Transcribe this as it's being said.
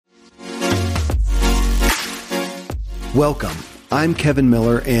Welcome. I'm Kevin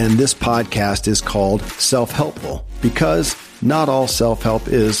Miller, and this podcast is called Self-Helpful because not all self-help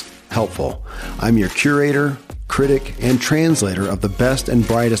is helpful. I'm your curator, critic, and translator of the best and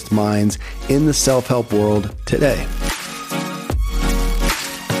brightest minds in the self-help world today.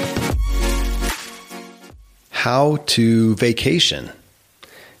 How to vacation.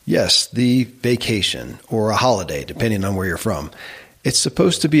 Yes, the vacation or a holiday, depending on where you're from. It's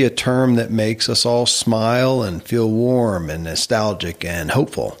supposed to be a term that makes us all smile and feel warm and nostalgic and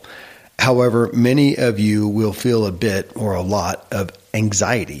hopeful. However, many of you will feel a bit or a lot of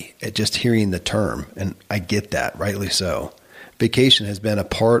anxiety at just hearing the term, and I get that, rightly so. Vacation has been a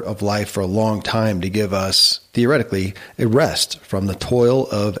part of life for a long time to give us, theoretically, a rest from the toil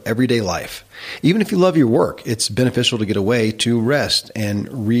of everyday life. Even if you love your work, it's beneficial to get away to rest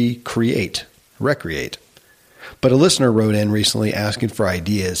and recreate. But a listener wrote in recently asking for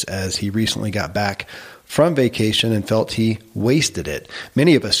ideas as he recently got back from vacation and felt he wasted it.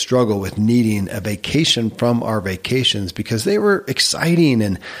 Many of us struggle with needing a vacation from our vacations because they were exciting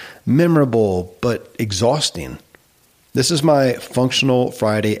and memorable, but exhausting. This is my Functional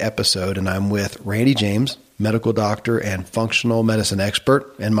Friday episode, and I'm with Randy James, medical doctor and functional medicine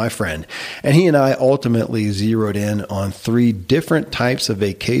expert, and my friend. And he and I ultimately zeroed in on 3 different types of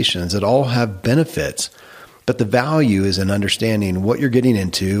vacations that all have benefits. But the value is in understanding what you're getting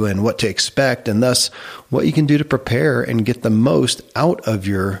into and what to expect, and thus what you can do to prepare and get the most out of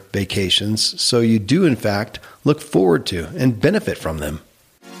your vacations so you do, in fact, look forward to and benefit from them.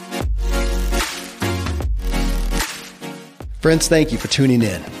 Friends, thank you for tuning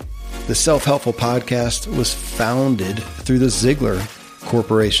in. The Self-Helpful Podcast was founded through the Ziglar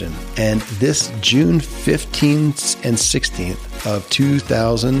Corporation, and this June 15th and 16th of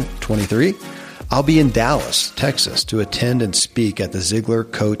 2023, I'll be in Dallas, Texas, to attend and speak at the Ziglar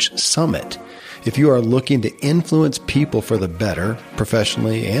Coach Summit. If you are looking to influence people for the better,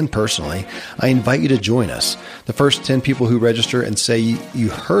 professionally and personally, I invite you to join us. The first 10 people who register and say you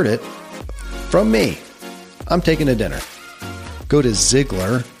heard it from me, I'm taking a dinner. Go to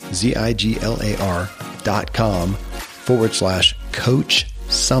Ziglar, ZIGLAR.com/Coach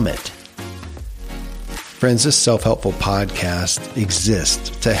Summit. Friends, this self-helpful podcast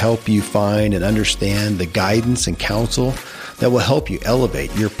exists to help you find and understand the guidance and counsel that will help you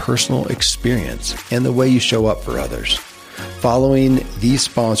elevate your personal experience and the way you show up for others. Following these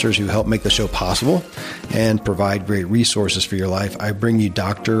sponsors who help make the show possible and provide great resources for your life, I bring you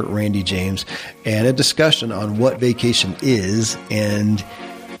Dr. Randy James and a discussion on what vacation is and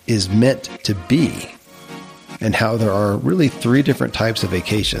is meant to be, and how there are really 3 different types of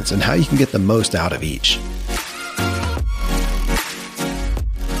vacations and how you can get the most out of each.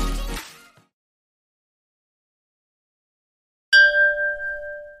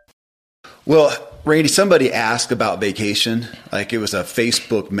 Well, Randy, somebody asked about vacation, like it was a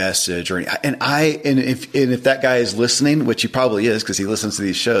Facebook message, and if that guy is listening, which he probably is because he listens to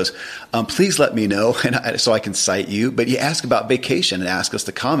these shows, please let me know so I can cite you. But you asked about vacation and asked us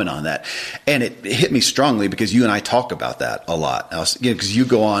to comment on that, and it hit me strongly because you and I talk about that a lot. Because you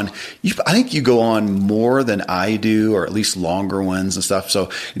go on, I think you go on more than I do, or at least longer ones and stuff. So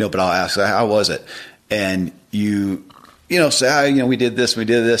but I'll ask, how was it? And you say, we did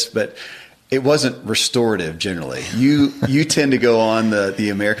this, but it wasn't restorative generally. You tend to go on the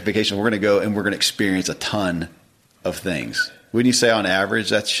American vacation. We're going to go and we're going to experience a ton of things. Wouldn't you say on average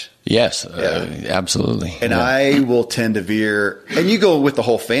that's? Yes, absolutely. And I will tend to veer, and you go with the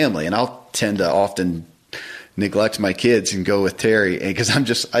whole family, and I'll tend to often neglect my kids and go with Terry because I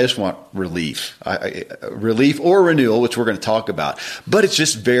just want relief, relief or renewal, which we're going to talk about. But it's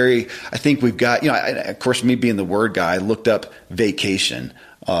just I think we've got, of course, me being the word guy, I looked up vacation.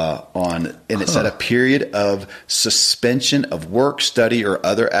 And it said a period of suspension of work, study, or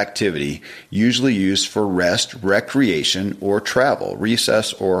other activity, usually used for rest, recreation, or travel,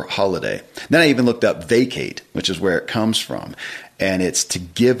 recess, or holiday. Then I even looked up vacate, which is where it comes from, and it's to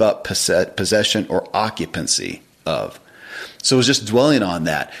give up possession or occupancy of. So it was just dwelling on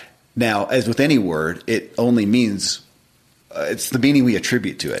that. Now, as with any word, it only means it's the meaning we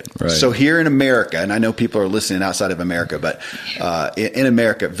attribute to it. Right. So here in America, and I know people are listening outside of America, but in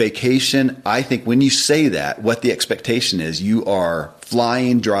America, vacation, I think when you say that, what the expectation is, you are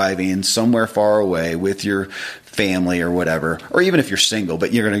flying, driving somewhere far away with your family or whatever, or even if you're single,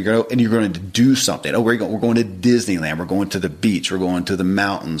 but you're going to go and you're going to do something. Oh, we're going to Disneyland. We're going to the beach. We're going to the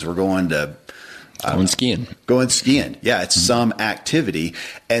mountains. We're going to Going skiing. Yeah, it's some activity.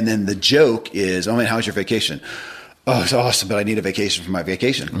 And then the joke is, how's your vacation? oh, it's awesome, but I need a vacation for my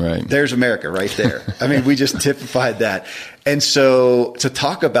vacation. Right. There's America right there. I mean, we just typified that. And so to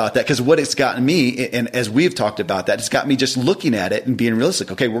talk about that, because what it's gotten me, and as we've talked about that, it's got me just looking at it and being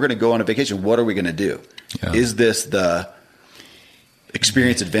realistic. Okay, we're going to go on a vacation. What are we going to do? Yeah. Is this the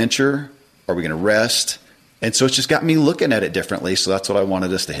experience adventure? Are we going to rest? And so it's just got me looking at it differently. So that's what I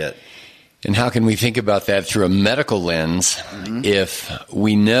wanted us to hit. And how can we think about that through a medical lens if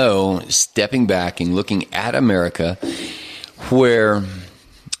we know, stepping back and looking at America, where,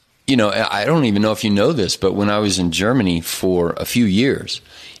 you know, I don't even know if you know this, but when I was in Germany for a few years,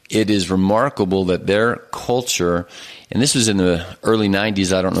 it is remarkable that their culture, and this was in the early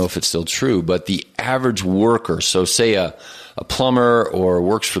 90s, I don't know if it's still true, but the average worker, so say a plumber or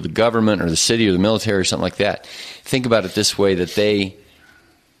works for the government or the city or the military or something like that, think about it this way,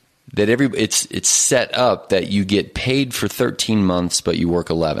 it's set up that you get paid for 13 months, but you work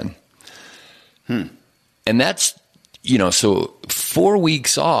 11. And that's, you know, so 4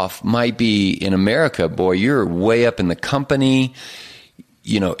 weeks off might be in America, boy, you're way up in the company.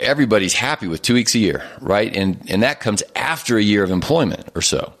 You know, everybody's happy with 2 weeks a year, right? And that comes after a year of employment or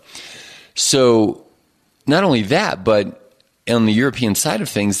so. So not only that, but on the European side of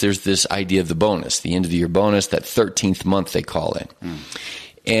things, there's this idea of the bonus, the end of the year bonus, that 13th month they call it.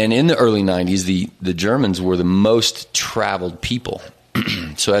 And in the early 90s, the Germans were the most traveled people.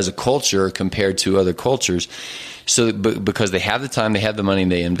 So as a culture compared to other cultures, so because they have the time, they have the money,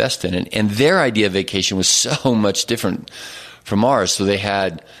 and they invest in it. And their idea of vacation was so much different from ours. So they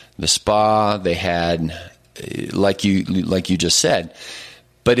had the spa, they had, like you just said.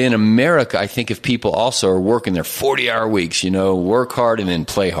 But in America, I think if people also are working their 40-hour weeks, you know, work hard and then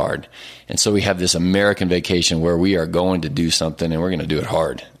play hard. And so we have this American vacation where we are going to do something and we're going to do it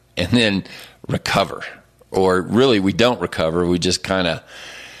hard and then recover. Or really, we don't recover. We just kind of,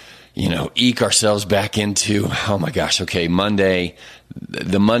 you know, eke ourselves back into, oh my gosh, okay, Monday,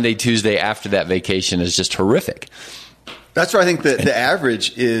 the Monday, Tuesday after that vacation is just horrific. That's where I think the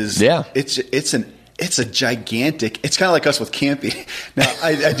average is, it's a gigantic, it's kind of like us with camping. Now,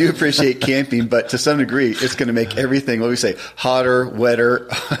 I do appreciate camping, but to some degree, it's going to make everything, what do we say, hotter, wetter,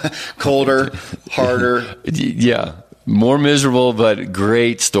 colder, harder. Yeah. More miserable, but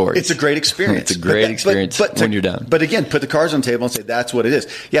great story. It's a great experience. It's a great experience when you're done. But again, put the cards on the table and say that's what it is.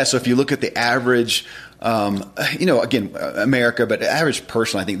 Yeah, so if you look at the average, you know, again, America, but average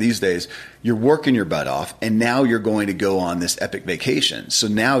person, I think these days, you're working your butt off, and now you're going to go on this epic vacation. So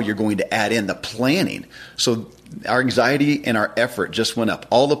now you're going to add in the planning. So our anxiety and our effort just went up.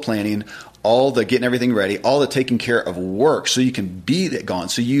 All the planning, all the getting everything ready, all the taking care of work so you can be gone.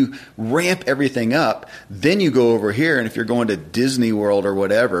 So you ramp everything up. Then you go over here, and if you're going to Disney World or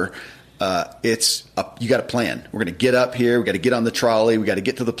whatever, you got to plan. We're going to get up here. We got to get on the trolley. We got to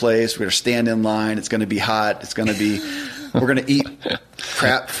get to the place. We're going to stand in line. It's going to be hot. It's going to be, we're going to eat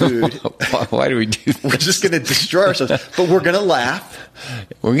crap food. Why do we do this? We're just going to destroy ourselves, but we're going to laugh.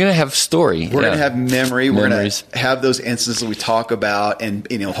 We're going to have story. We're going to have memory. We're going to have those instances we talk about, and,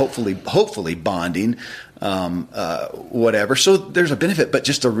 you know, hopefully bonding, whatever. So there's a benefit, but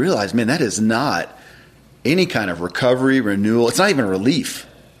just to realize, man, that is not any kind of recovery, renewal. It's not even relief.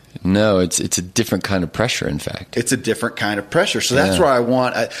 No, it's a different kind of pressure, in fact. It's a different kind of pressure. So that's where I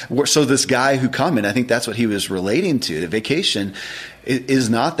want so this guy who commented, I think that's what he was relating to. The vacation is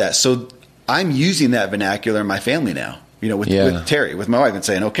not that. So I'm using that vernacular in my family now, you know, with Terry, with my wife, and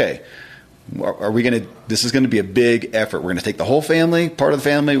saying, okay, this is going to be a big effort. We're going to take the whole family, part of the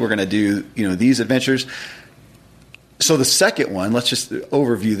family. We're going to do, you know, these adventures. So the second one, let's just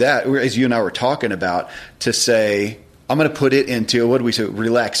overview that, as you and I were talking about, to say, I'm going to put it into, what do we say,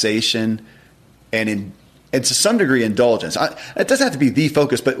 relaxation and to some degree indulgence. It doesn't have to be the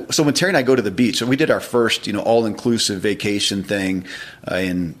focus, but so when Terry and I go to the beach, so we did our first, you know, all-inclusive vacation thing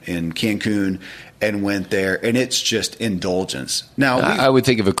in Cancun and went there, and it's just indulgence. Now, I would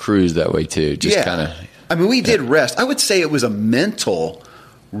think of a cruise that way too, just kind of. I mean, we did rest. I would say it was a mental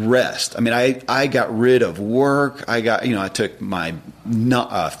rest. I mean, I got rid of work. I took my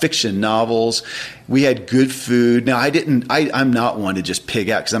fiction novels. We had good food. Now, I'm not one to just pig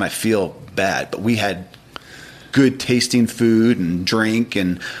out because then I feel bad, but we had good tasting food and drink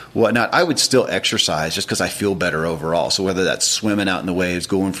and whatnot. I would still exercise just because I feel better overall. So whether that's swimming out in the waves,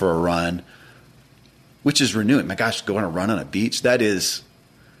 going for a run, which is renewing. My gosh, going a run on a beach, that's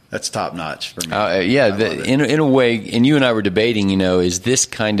top notch for me. In a way, and you and I were debating, you know, is this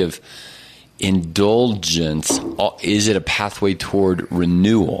kind of indulgence, is it a pathway toward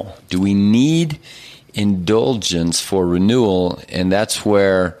renewal? Do we need indulgence for renewal? And that's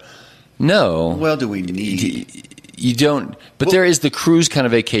where, no. Well, do we need? You don't, but there is the cruise kind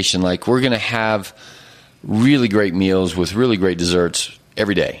of vacation. Like we're going to have really great meals with really great desserts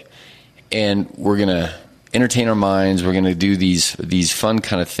every day. And we're going to entertain our minds. We're going to do these fun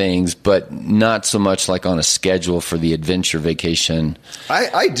kind of things, but not so much like on a schedule for the adventure vacation.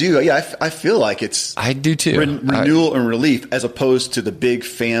 I do. Yeah, I feel like it's. I do too. Renewal and relief, as opposed to the big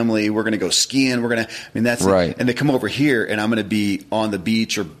family. We're going to go skiing. That's right. And they come over here, and I'm going to be on the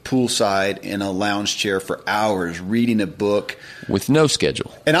beach or poolside in a lounge chair for hours reading a book with no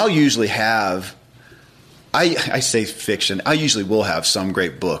schedule. And I'll usually have. I say fiction. I usually will have some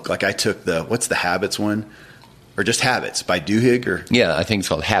great book. Like I took what's the Habits one? Or just Habits by Duhigg? Or yeah, I think it's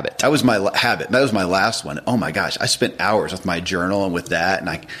called Habit. That was my Habit. That was my last one. Oh my gosh, I spent hours with my journal and with that, and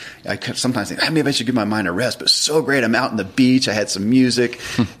I sometimes think maybe I should give my mind a rest. But it's so great. I'm out on the beach. I had some music,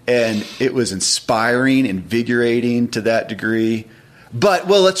 and it was inspiring, invigorating to that degree. But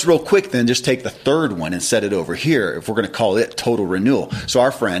let's real quick then just take the third one and set it over here. If we're going to call it total renewal. So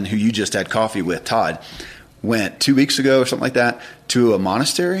our friend who you just had coffee with, Todd, went 2 weeks ago or something like that to a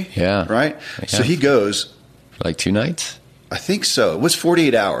monastery. Yeah, right. Yeah. So he goes. Like 2 nights? I think so. It was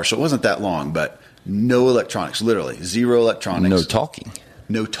 48 hours, so it wasn't that long, but no electronics, literally. Zero electronics. No talking.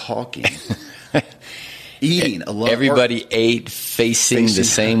 No talking. Eating alone. Everybody ate facing the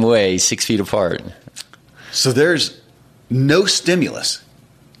same way, 6 feet apart. So there's no stimulus,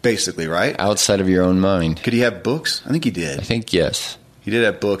 basically, right? Outside of your own mind. Could he have books? I think he did. I think yes. He did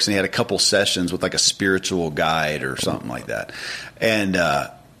have books, and he had a couple sessions with like a spiritual guide or something like that. And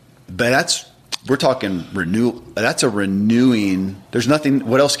but we're talking renewal. That's a renewing. There's nothing.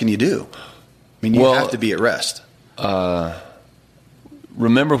 What else can you do? I mean, you have to be at rest. Remember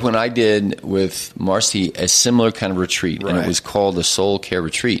when I did with Marcy a similar kind of retreat, right. And it was called a soul care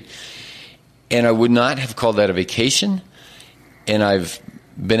retreat. And I would not have called that a vacation. And I've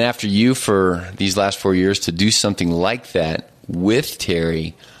been after you for these last 4 years to do something like that with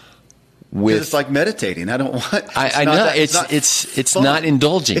Terry. It's like meditating. I don't want. I know it's not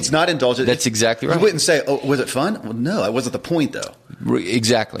indulging. It's not indulgent. That's exactly right. You wouldn't say, "Oh, was it fun?" Well, no, that wasn't the point, though.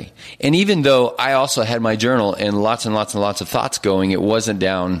 Exactly. And even though I also had my journal and lots and lots and lots of thoughts going, it wasn't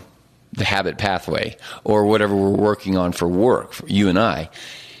down the habit pathway or whatever we're working on for work, for you and I.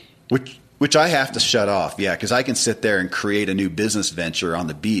 Which I have to shut off, yeah, because I can sit there and create a new business venture on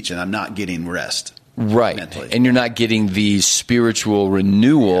the beach, and I'm not getting rest. Right, mentally. And you're not getting the spiritual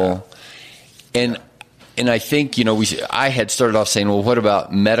renewal. Yeah. And I think, I had started off saying, well, what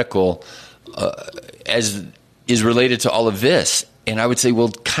about medical as is related to all of this? And I would say, well,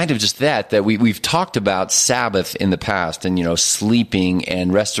 kind of just that we've talked about Sabbath in the past and, sleeping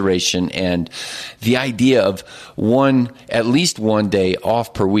and restoration and the idea of at least one day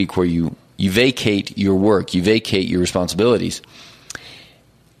off per week where you vacate your work, you vacate your responsibilities.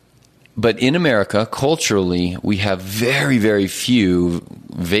 But in America, culturally, we have very, very few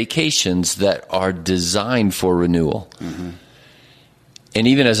vacations that are designed for renewal. Mm-hmm. And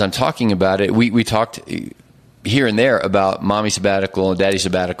even as I'm talking about it, we talked here and there about mommy sabbatical and daddy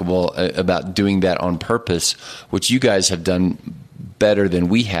sabbatical, about doing that on purpose, which you guys have done better than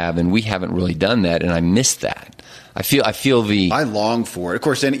we have, and we haven't really done that, and I miss that. I long for it. Of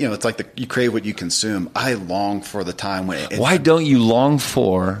course, it's like you crave what you consume. I long for the time when Why don't you long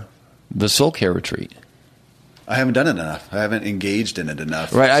for the soul care retreat? I haven't done it enough. I haven't engaged in it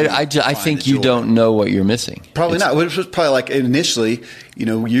enough. Right. I think you don't know what you're missing. Probably not. It was probably like initially,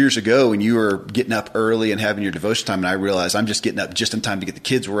 years ago when you were getting up early and having your devotion time, and I realized I'm just getting up just in time to get the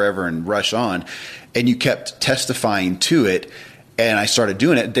kids wherever and rush on. And you kept testifying to it. And I started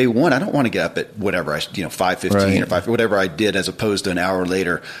doing it. Day one, I don't want to get up at whatever 5:15 right. or 5, whatever I did, as opposed to an hour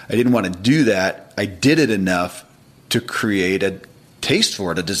later. I didn't want to do that. I did it enough to create a taste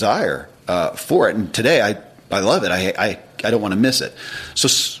for it, a desire for it. And today, I love it. I don't want to miss it.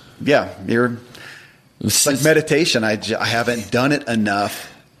 So yeah, it's like meditation. I haven't done it enough.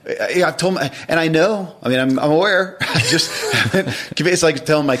 I've told my, and I know. I mean, I'm aware. It's like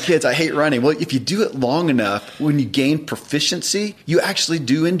telling my kids I hate running. Well, if you do it long enough, when you gain proficiency, you actually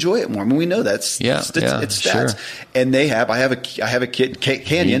do enjoy it more. I mean, we know that's it's stats. Sure. And I have a kid,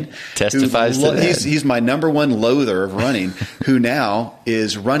 Canyon, he testifies to that. He's my number one loather of running, who now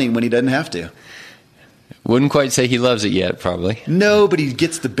is running when he doesn't have to. Wouldn't quite say he loves it yet, probably. No, but he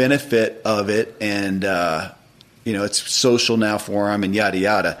gets the benefit of it, and it's social now for him, and yada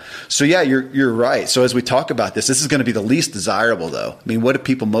yada. So yeah, you're right. So as we talk about this is going to be the least desirable, though. I mean, what do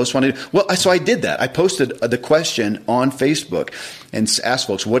people most want to do? Well, so I did that. I posted the question on Facebook and asked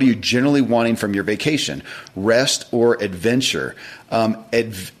folks, "What are you generally wanting from your vacation? Rest or adventure?"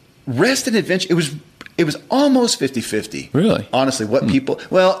 Rest and adventure. It was almost 50-50. Really, honestly, what people?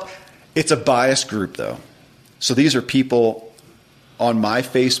 Well, it's a biased group, though. So these are people on my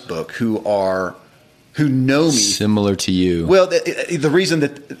Facebook who are who know me. Similar to you. Well, the reason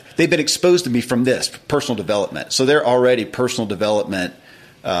that they've been exposed to me from this personal development. So they're already personal development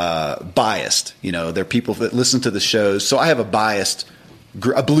biased. They're people that listen to the shows. So I have a biased,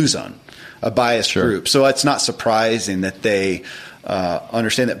 a Blue Zone, a biased group. So it's not surprising that they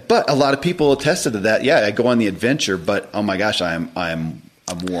understand that. But a lot of people attested to that. Yeah, I go on the adventure, but oh my gosh, I'm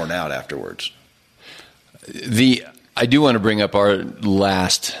worn out afterwards. I do want to bring up our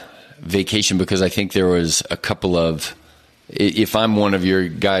last vacation because I think there was a couple of, if I'm one of your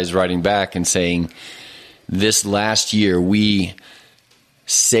guys writing back and saying, this last year we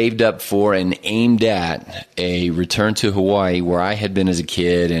saved up for and aimed at a return to Hawaii where I had been as a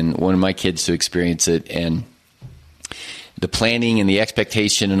kid and one of my kids to experience it, and the planning and the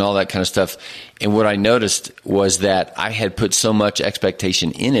expectation and all that kind of stuff. And what I noticed was that I had put so much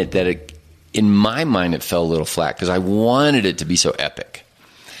expectation in it that in my mind it fell a little flat because I wanted it to be so epic.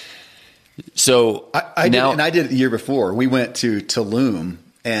 So I did it the year before. We went to Tulum,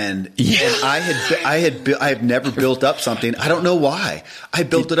 and I have never built up something. I don't know why. I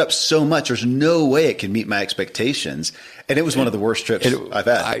built it up so much. There's no way it can meet my expectations, and it was one of the worst trips I've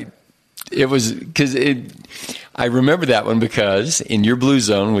had. It was because I remember that one because in your Blue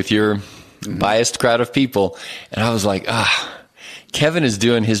Zone with your biased crowd of people, and I was like, Kevin is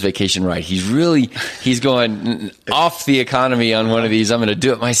doing his vacation right. He's going off the economy on one of these. I'm going to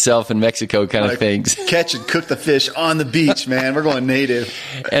do it myself in Mexico kind of things. Catch and cook the fish on the beach, man. We're going native.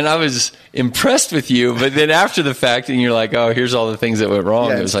 And I was impressed with you, but then after the fact, and you're like, oh, here's all the things that went wrong.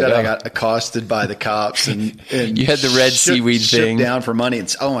 Yeah, it was like, I got accosted by the cops and you had the red seaweed thing down for money.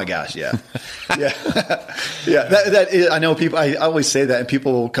 And oh my gosh, yeah, yeah, yeah. That is, I know people. I always say that, and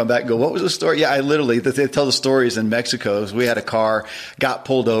people will come back and go, "What was the story?" Yeah, they tell the stories in Mexico. We had a car, got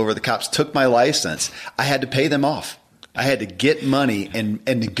pulled over. The cops took my license. I had to pay them off. I had to get money and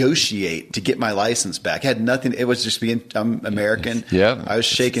negotiate to get my license back. I had nothing. It was just I'm American. Yeah. I was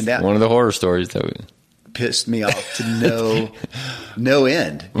shaken down. One of the horror stories that pissed me off to no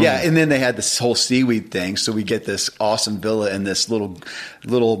end. Yeah. And then they had this whole seaweed thing. So we get this awesome villa in this little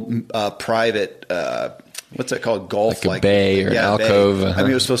private, what's that called? Golf, like a bay or alcove. Bay. I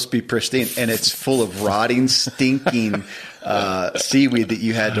mean, it was supposed to be pristine, and it's full of rotting, stinking seaweed that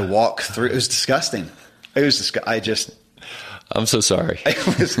you had to walk through. It was disgusting. It was I'm so sorry.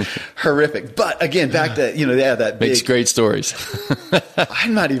 It was horrific. But again, back to, that big. Makes great stories.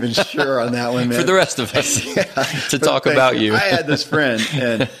 I'm not even sure on that one, man. For the rest of us to talk about you. I had this friend,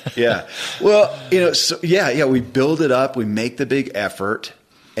 and well, we build it up. We make the big effort.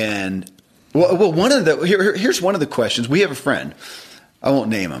 And well, here's one of the questions. We have a friend. I won't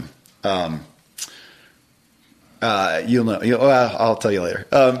name him. You'll know. I'll tell you later.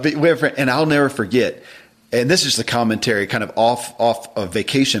 But we have a friend, and I'll never forget. And this is the commentary kind of off of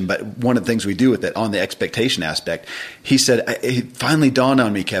vacation, but one of the things we do with it on the expectation aspect, he said, it finally dawned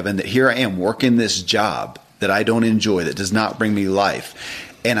on me, Kevin, that here I am working this job that I don't enjoy, that does not bring me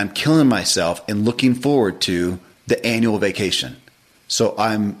life. And I'm killing myself and looking forward to the annual vacation. So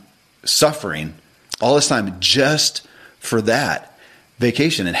I'm suffering all this time just for that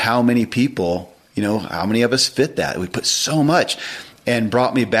vacation. And how many people, how many of us fit that? We put so much, and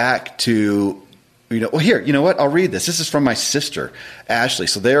brought me back to, here, you know what? I'll read this. This is from my sister, Ashley.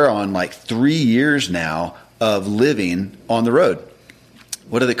 So they're on like 3 years now of living on the road.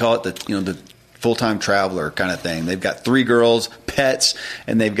 What do they call it? The full-time traveler kind of thing. They've got 3 girls, pets,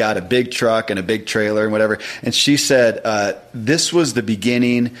 and they've got a big truck and a big trailer and whatever. And she said, this was the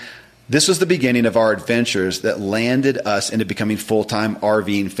beginning of our adventures that landed us into becoming full-time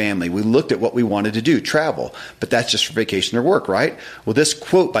RVing family. We looked at what we wanted to do, travel, but that's just for vacation or work, right? Well, this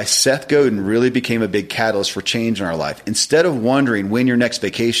quote by Seth Godin really became a big catalyst for change in our life. Instead of wondering when your next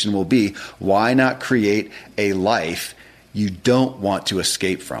vacation will be, why not create a life you don't want to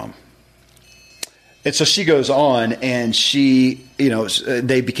escape from? And so she goes on, and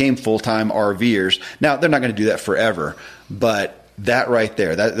they became full-time RVers. Now, they're not going to do that forever, but that right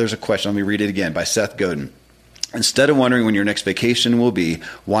there, there's a question. Let me read it again by Seth Godin. Instead of wondering when your next vacation will be,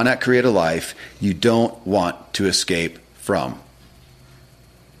 why not create a life you don't want to escape from?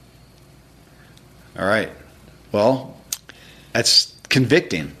 All right. Well, that's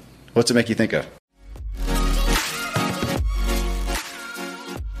convicting. What's it make you think of?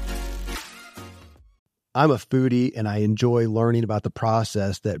 I'm a foodie, and I enjoy learning about the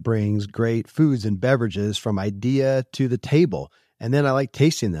process that brings great foods and beverages from idea to the table. And then I like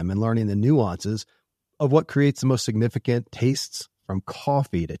tasting them and learning the nuances of what creates the most significant tastes, from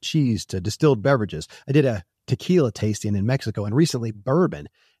coffee to cheese to distilled beverages. I did a tequila tasting in Mexico, and recently bourbon.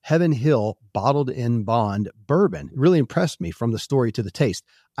 Heaven Hill Bottled in Bond Bourbon really impressed me from the story to the taste.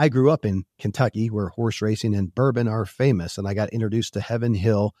 I grew up in Kentucky where horse racing and bourbon are famous, and I got introduced to Heaven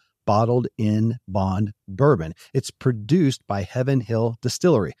Hill Bottled in Bond Bourbon. It's produced by Heaven Hill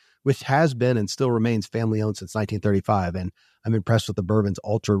Distillery, which has been and still remains family-owned since 1935, and I'm impressed with the bourbon's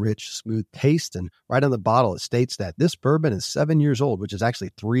ultra-rich, smooth taste, and right on the bottle it states that this bourbon is 7 years old, which is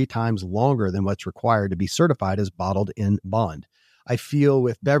actually 3 times longer than what's required to be certified as bottled in bond. I feel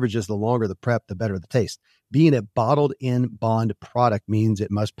with beverages, the longer the prep, the better the taste. Being a bottled in bond product means it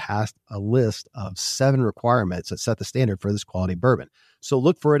must pass a list of 7 requirements that set the standard for this quality bourbon. So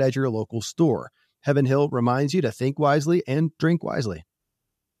look for it at your local store. Heaven Hill reminds you to think wisely and drink wisely.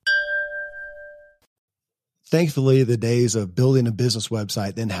 Thankfully, the days of building a business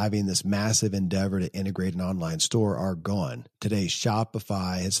website, then having this massive endeavor to integrate an online store are gone. Today,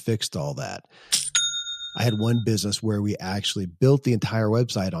 Shopify has fixed all that. I had one business where we actually built the entire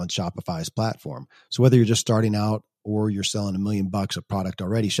website on Shopify's platform. So whether you're just starting out or you're selling $1 million of product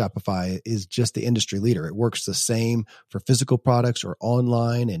already, Shopify is just the industry leader. It works the same for physical products or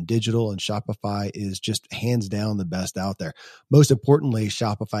online and digital, and Shopify is just hands down the best out there. Most importantly,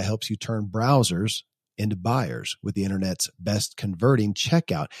 Shopify helps you turn browsers into buyers with the internet's best converting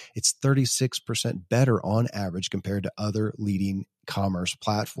checkout. It's 36% better on average compared to other leading commerce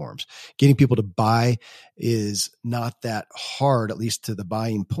platforms. Getting people to buy is not that hard, at least to the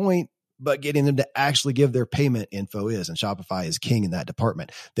buying point, but getting them to actually give their payment info is, and Shopify is king in that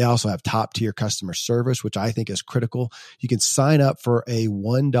department. They also have top tier customer service, which I think is critical. You can sign up for a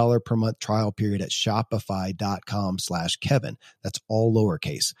 $1 per month trial period at shopify.com/Kevin. That's all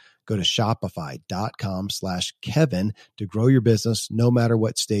lowercase. Go to shopify.com/Kevin to grow your business no matter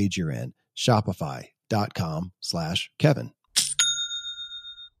what stage you're in. Shopify.com/Kevin.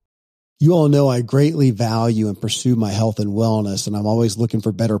 You all know I greatly value and pursue my health and wellness, and I'm always looking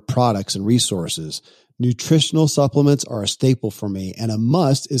for better products and resources. Nutritional supplements are a staple for me, and a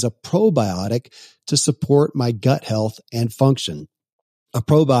must is a probiotic to support my gut health and function. A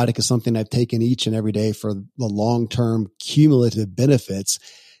probiotic is something I've taken each and every day for the long-term cumulative benefits.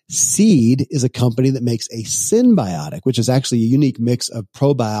 Seed is a company that makes a synbiotic, which is actually a unique mix of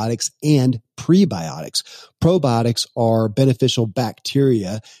probiotics and prebiotics. Probiotics are beneficial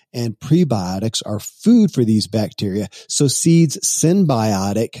bacteria and prebiotics are food for these bacteria. So Seed's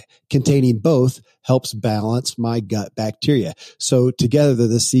synbiotic containing both helps balance my gut bacteria. So together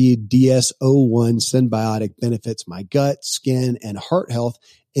the Seed DS-01 synbiotic benefits my gut, skin, and heart health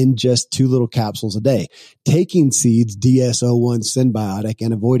in just 2 little capsules a day. Taking Seed's DS-01 synbiotic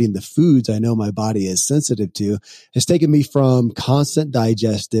and avoiding the foods I know my body is sensitive to has taken me from constant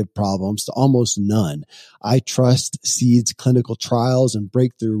digestive problems to almost none. I trust Seed's clinical trials and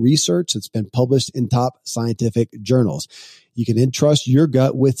breakthrough research that's been published in top scientific journals. You can entrust your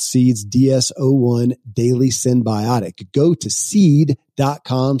gut with Seed's DS-01 Daily Synbiotic. Go to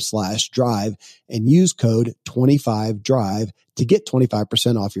seed.com/drive and use code 25drive to get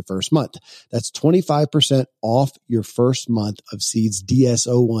 25% off your first month. That's 25% off your first month of Seed's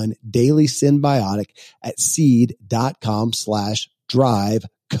DS-01 Daily Synbiotic at seed.com/drive,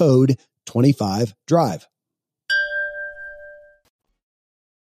 code 25drive.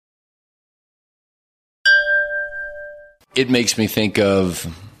 It makes me think of,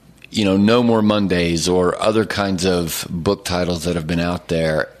 No More Mondays or other kinds of book titles that have been out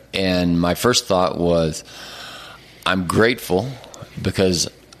there. And my first thought was, I'm grateful because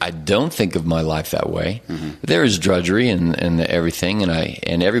I don't think of my life that way. Mm-hmm. There is drudgery and everything,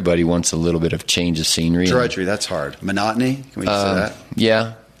 and everybody wants a little bit of change of scenery. Drudgery, that's hard. Monotony, can we say that?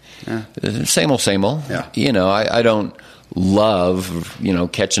 Yeah. Same old. Yeah. I don't love,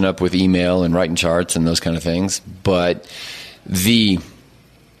 catching up with email and writing charts and those kind of things. But I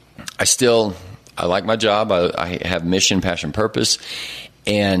like my job. I have mission, passion, purpose,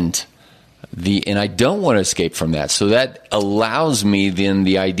 and I don't want to escape from that. So that allows me then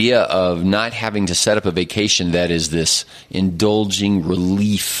the idea of not having to set up a vacation that is this indulging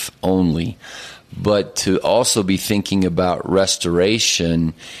relief only, but to also be thinking about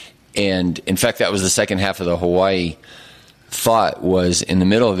restoration. And in fact, that was the second half of the Hawaii thought. Was in the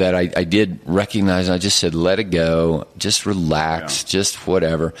middle of that, I did recognize, and I just said, let it go, just relax, just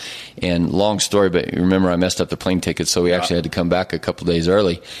whatever. And long story, but remember I messed up the plane ticket, so we actually had to come back a couple days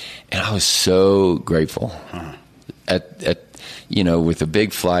early. And I was so grateful with the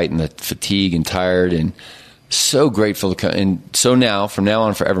big flight and the fatigue and tired, and so grateful to come. And so now, from now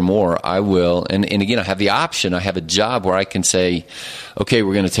on forevermore, I will. And again, I have the option. I have a job where I can say, okay,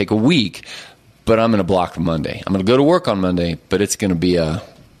 we're going to take a week, but I'm going to block Monday. I'm going to go to work on Monday, but it's going to be a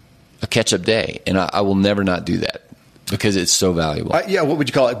a catch-up day. And I will never not do that because it's so valuable. Yeah, what would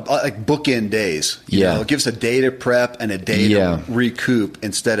you call it? Like bookend days. You know, it gives a day to prep and a day to recoup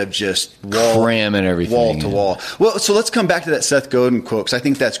instead of just cramming everything wall to wall. Well, so let's come back to that Seth Godin quote, because I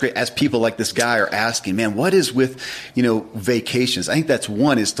think that's great. As people like this guy are asking, man, what is with, vacations? I think that's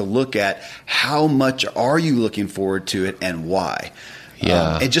one, is to look at how much are you looking forward to it and why.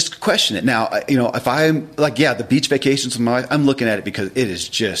 Yeah. And just question it. Now, if I'm like, the beach vacations with my wife, I'm looking at it because it is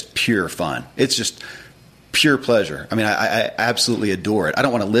just pure fun. It's just pure pleasure. I mean, I absolutely adore it. I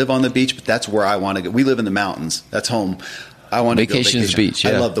don't want to live on the beach, but that's where I want to go. We live in the mountains. That's home. I want to go vacation. Beach.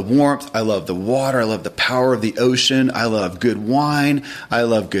 Yeah. I love the warmth. I love the water. I love the power of the ocean. I love good wine. I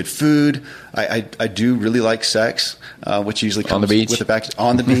love good food. I do really like sex, which usually comes on the beach. With the back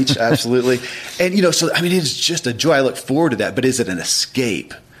on the beach. Absolutely. And so I mean, it's just a joy. I look forward to that. But is it an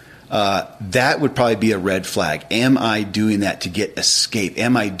escape? That would probably be a red flag. Am I doing that to get escape?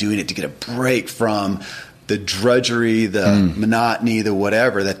 Am I doing it to get a break from the drudgery, the monotony, the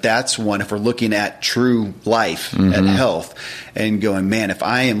whatever? That's one, if we're looking at true life and health and going, man, if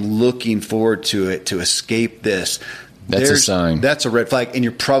I am looking forward to it to escape this, that's a sign. That's a red flag. And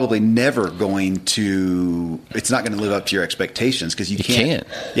you're probably never going to, it's not going to live up to your expectations, because you can't.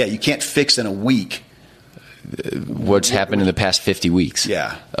 Yeah, you can't fix in a week what's happened in the past 50 weeks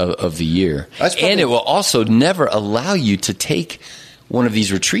of the year. And it will also never allow you to take one of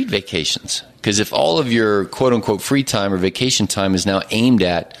these retreat vacations. Because if all of your quote-unquote free time or vacation time is now aimed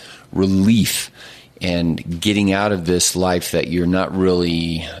at relief and getting out of this life that you're not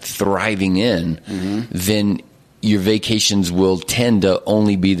really thriving in, then your vacations will tend to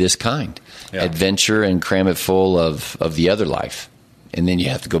only be this kind. Adventure, and cram it full of the other life. And then you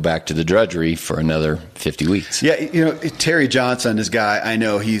have to go back to the drudgery for another 50 weeks. Yeah, Terry Johnson, this guy, I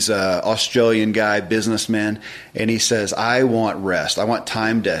know he's an Australian guy, businessman, and he says, I want rest. I want to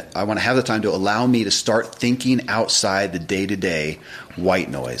have the time to allow me to start thinking outside the day-to-day white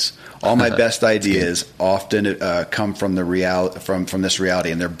noise. All my best ideas often come from from this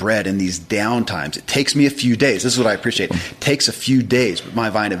reality, and they're bred in these downtimes. It takes me a few days. This is what I appreciate. It takes a few days, but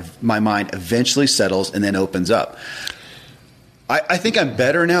my mind eventually settles and then opens up. I think I'm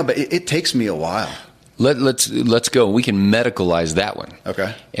better now, but it takes me a while. Let's go. We can medicalize that one.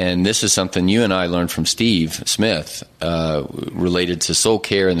 Okay. And this is something you and I learned from Steve Smith related to soul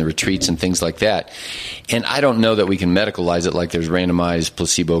care and the retreats and things like that. And I don't know that we can medicalize it like there's randomized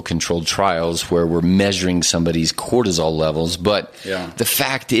placebo-controlled trials where we're measuring somebody's cortisol levels. But the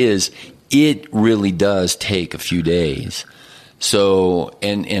fact is, it really does take a few days. So,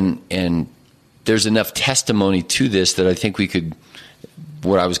 and there's enough testimony to this that I think we could,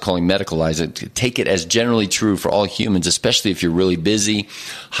 what I was calling medicalize it, take it as generally true for all humans, especially if you're really busy,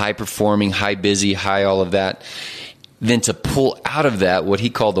 high performing, high busy, high all of that, then to pull out of that what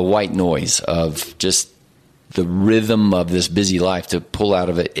he called the white noise of just the rhythm of this busy life, to pull out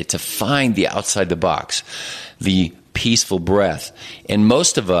of it, to find the outside the box, the peaceful breath. And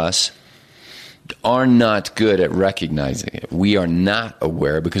most of us are not good at recognizing it. We are not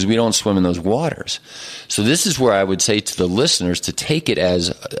aware because we don't swim in those waters. So this is where I would say to the listeners to take it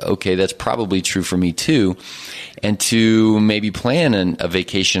as, okay, that's probably true for me too, and to maybe plan a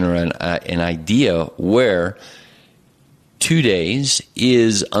vacation or an idea where 2 days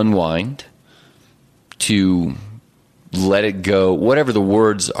is unwind, to let it go, whatever the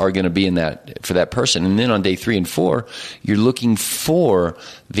words are going to be in that for that person. And then on day 3 and 4, you're looking for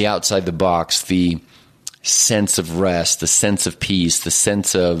the outside the box, the sense of rest, the sense of peace, the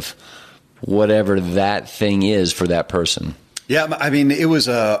sense of whatever that thing is for that person. Yeah, I mean, it was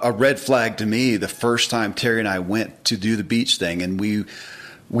a red flag to me the first time Terry and I went to do the beach thing. And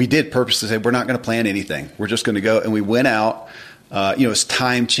we did purposely say, we're not going to plan anything. We're just going to go. And we went out. It's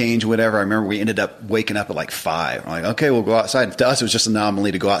time change, whatever. I remember we ended up waking up at like 5. I'm like, okay, we'll go outside. To us, it was just an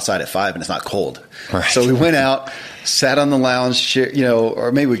anomaly to go outside at 5 and it's not cold. Right. So we went out, sat on the lounge chair,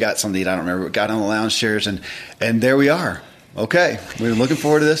 or maybe we got something to eat. I don't remember. We got on the lounge chairs and there we are. Okay. We were looking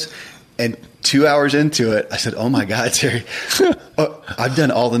forward to this. And 2 hours into it, I said, oh my God, Terry, I've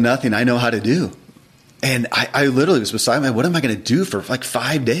done all the nothing I know how to do. And I literally was beside me. What am I going to do for like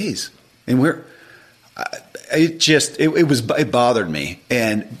 5 days? And it bothered me.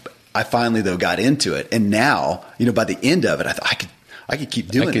 And I finally though got into it. And now, by the end of it, I thought I could keep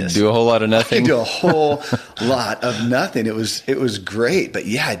doing this. I could do a whole lot of nothing. I could do a whole lot of nothing. It was great. But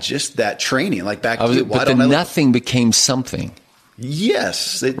yeah, just that training, like back to but the nothing became something.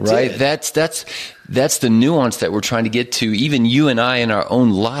 Yes, it right? did. That's the nuance that we're trying to get to, even you and I in our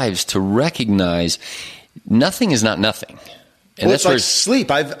own lives, to recognize nothing is not nothing. And well, that's it's like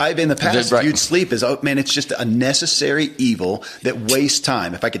sleep. I've in the past right. viewed sleep as, oh man, it's just a necessary evil that wastes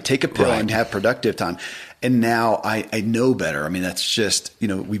time. If I could take a pill and have productive time. And now I know better. I mean, that's just,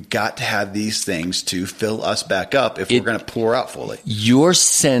 we've got to have these things to fill us back up if we're going to pour out fully. Your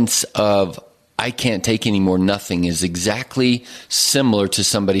sense of, I can't take any more nothing is exactly similar to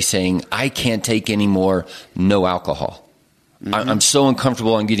somebody saying, I can't take any more no alcohol. Mm-hmm. I'm so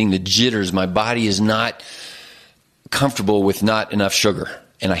uncomfortable. I'm getting the jitters. My body is not comfortable with not enough sugar.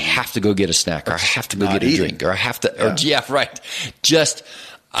 And I have to go get a snack, or I have to go get a drink, or I have to,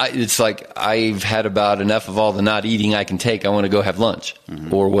 it's like I've had about enough of all the not eating I can take. I want to go have lunch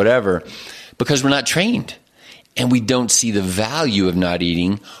or whatever, because we're not trained. And we don't see the value of not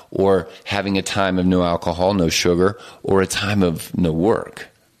eating or having a time of no alcohol, no sugar, or a time of no work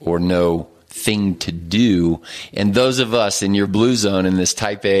or no thing to do. And those of us in your blue zone in this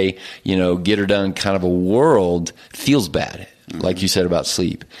type A, get her done kind of a world feels bad, like you said about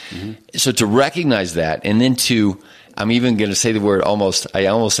sleep. So to recognize that, and then I'm even going to say I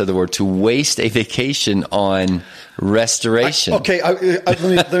almost said the word, to waste a vacation on restoration. Let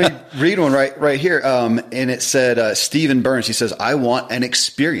me read one right here. And it said, Stephen Burns, he says, I want an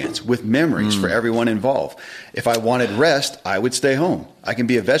experience with memories for everyone involved. If I wanted rest, I would stay home. I can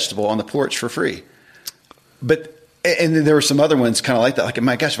be a vegetable on the porch for free. And then there were some other ones kind of like that. Like,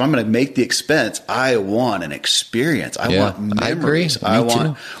 my gosh, if I'm going to make the expense, I want an experience. I want memories. I agree. I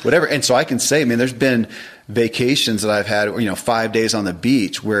want whatever. And so I can say, there's been vacations that I've had, 5 days on the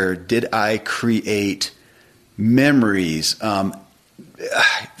beach where did I create memories?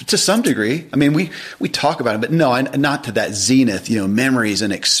 To some degree. We talk about it, but no, not to that zenith, memories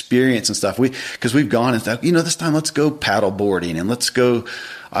and experience and stuff. Because we've gone and thought, this time let's go paddle boarding and let's go.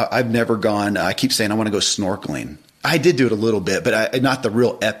 I've never gone. I keep saying I want to go snorkeling. I did do it a little bit, but not the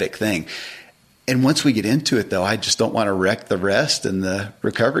real epic thing. And once we get into it, though, I just don't want to wreck the rest and the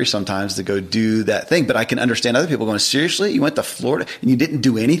recovery sometimes to go do that thing. But I can understand other people going, seriously? You went to Florida and you didn't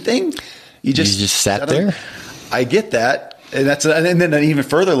do anything? You just sat there? I get that. And and then an even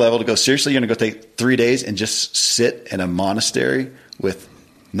further level to go, seriously, you're going to go take 3 days and just sit in a monastery with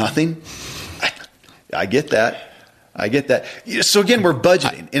nothing? I get that. So again, we're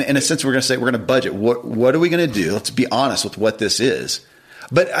budgeting. In a sense, we're going to say we're going to budget. What are we going to do? Let's be honest with what this is.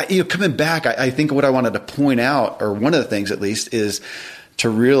 But coming back, I think what I wanted to point out, or one of the things at least, is to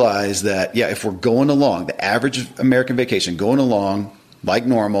realize that, if we're going along, the average American vacation, going along like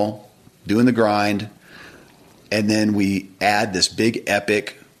normal, doing the grind, and then we add this big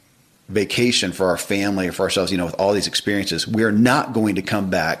epic vacation for our family or for ourselves, with all these experiences, we're not going to come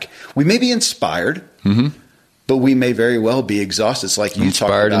back. We may be inspired. But we may very well be exhausted. It's like you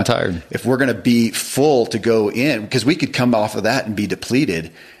inspired talked about, and tired. If we're going to be full to go in, because we could come off of that and be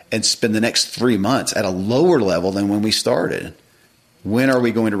depleted and spend the next 3 months at a lower level than when we started. When are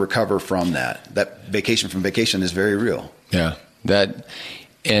we going to recover from that? That vacation from vacation is very real. Yeah, that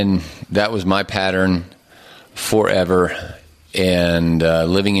was my pattern forever. And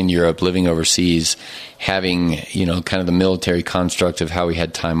living in Europe, living overseas, having kind of the military construct of how we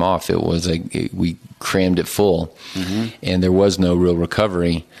had time off, we crammed it full, and there was no real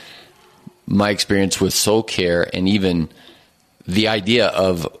recovery. My experience with soul care, and even the idea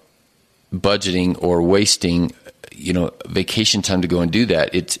of budgeting or wasting, vacation time to go and do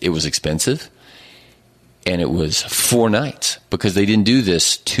that, it was expensive, and it was 4 nights, because they didn't do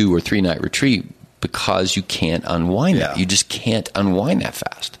this 2 or 3 night retreat. Because you can't unwind that. You just can't unwind that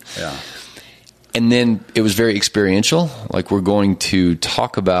fast. Yeah. And then it was very experiential. Like, we're going to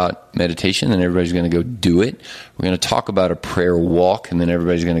talk about meditation, and everybody's going to go do it. We're going to talk about a prayer walk, and then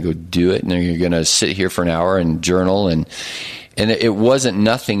everybody's going to go do it. And then you're going to sit here for an hour and journal. And it wasn't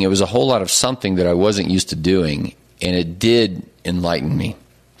nothing. It was a whole lot of something that I wasn't used to doing. And it did enlighten me.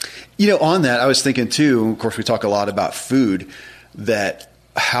 On that, I was thinking too, of course, we talk a lot about food, that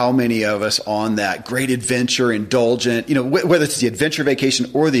how many of us on that great adventure, indulgent, whether it's the adventure vacation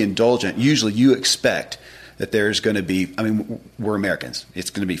or the indulgent, usually you expect that there's going to be, we're Americans. It's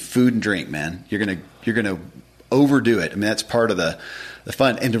going to be food and drink, man. You're going to overdo it. That's part of the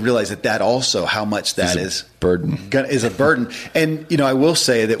fun. And to realize that also, how much that is a burden. And, I will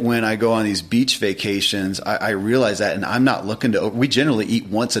say that when I go on these beach vacations, I realize that, and I'm not looking to, we generally eat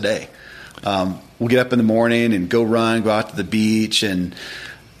once a day. We'll get up in the morning and go run, go out to the beach, and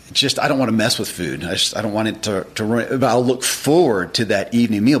I don't want to mess with food. I don't want it to run. But I'll look forward to that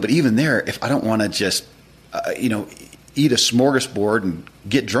evening meal. But even there, if I don't want to just, eat a smorgasbord and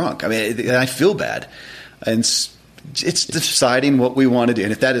get drunk, I feel bad. And it's deciding what we want to do.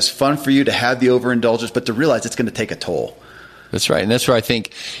 And if that is fun for you to have the overindulgence, but to realize it's going to take a toll. That's right. And that's where I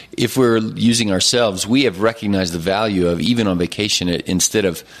think if we're using ourselves, we have recognized the value of, even on vacation, instead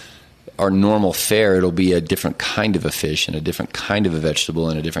of our normal fare, it'll be a different kind of a fish and a different kind of a vegetable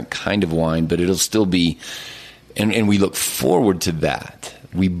and a different kind of wine, but it'll still be, and we look forward to that.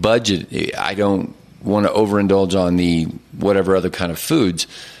 We budget. I don't want to overindulge on the whatever other kind of foods,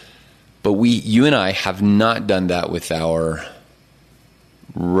 but you and I have not done that with our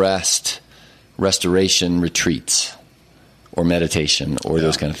restoration retreats or meditation or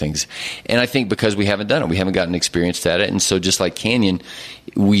those kind of things. And I think because we haven't done it, we haven't gotten experienced at it. And so just like Canyon,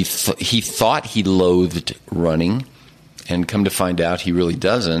 he thought he loathed running, and come to find out he really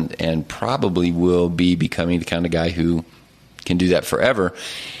doesn't, and probably will be becoming the kind of guy who can do that forever.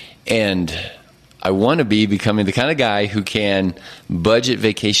 And I want to be becoming the kind of guy who can budget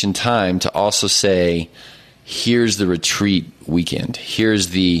vacation time to also say, here's the retreat weekend. Here's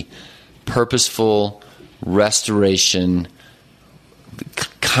the purposeful restoration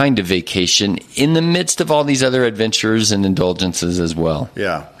kind of vacation in the midst of all these other adventures and indulgences as well.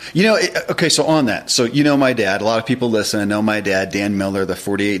 Yeah. Okay, so on that. So my dad, a lot of people listen. I know my dad, Dan Miller, the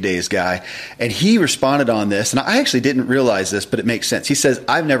 48 Days guy, and he responded on this, and I actually didn't realize this, but it makes sense. He says,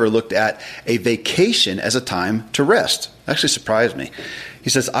 I've never looked at a vacation as a time to rest. Actually surprised me. He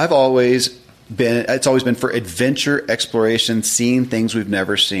says, it's always been for adventure, exploration, seeing things we've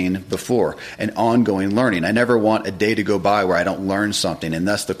never seen before, and ongoing learning. I never want a day to go by where I don't learn something, and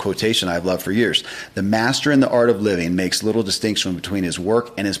that's the quotation I've loved for years. The master in the art of living makes little distinction between his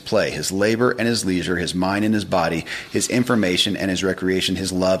work and his play, his labor and his leisure, his mind and his body, his information and his recreation,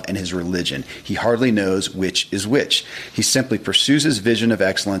 his love and his religion. He hardly knows which is which. He simply pursues his vision of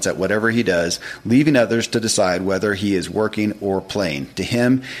excellence at whatever he does, leaving others to decide whether he is working or playing. To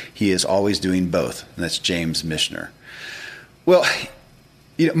him, he is always doing both. And that's James Michener. Well,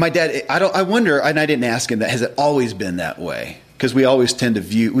 my dad, I wonder, and I didn't ask him that, has it always been that way? Because we always tend to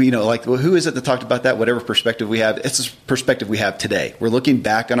view, who is it that talked about that? Whatever perspective we have, it's the perspective we have today. We're looking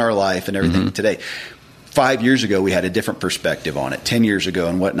back on our life and everything today. 5 years ago, we had a different perspective on it, 10 years ago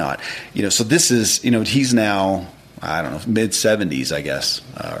and whatnot. So this is, he's now, I don't know, mid-70s, I guess,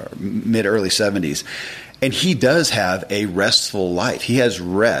 mid-early 70s. And he does have a restful life. He has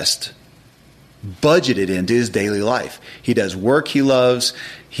rest budgeted into his daily life. He does work he loves.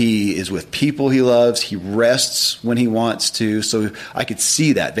 He is with people he loves. He rests when he wants to. So I could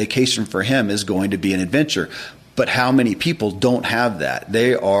see that vacation for him is going to be an adventure. But how many people don't have that?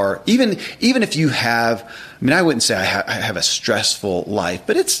 They are, even if you have, I wouldn't say I have a stressful life,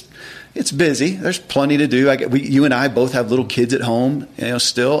 but it's busy. There's plenty to do. You and I both have little kids at home,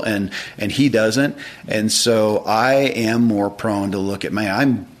 still, and he doesn't. And so I am more prone to look at,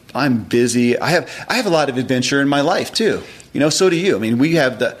 I'm busy. I have a lot of adventure in my life too. So do you. We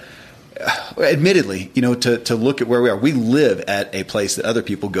have admittedly, to look at where we are. We live at a place that other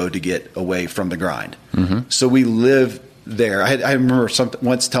people go to get away from the grind. Mm-hmm. So we live there. I remember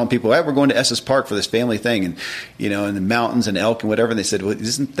once telling people, we're going to Estes Park for this family thing, and in the mountains and elk and whatever. And they said, well,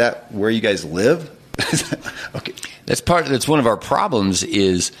 isn't that where you guys live? Okay. That's one of our problems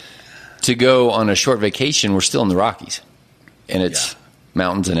is to go on a short vacation. We're still in the Rockies, and it's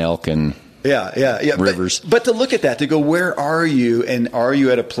mountains and elk and rivers. But to look at that, to go, where are you? And are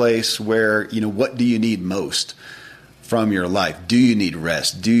you at a place where, what do you need most from your life? Do you need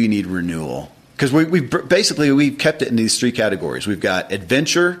rest? Do you need renewal? Because we've kept it in these three categories. We've got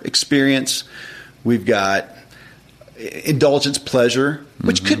adventure, experience. We've got indulgence, pleasure,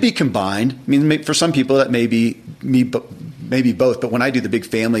 which could be combined. For some people that may be both. But when I do the big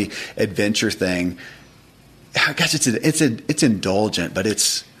family adventure thing, gosh, it's indulgent, but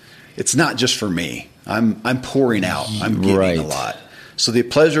it's not just for me. I'm pouring out. I'm giving a lot. So the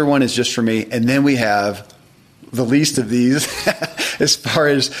pleasure one is just for me, and then we have the least of these as far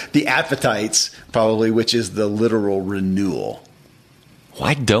as the appetites, probably, which is the literal renewal.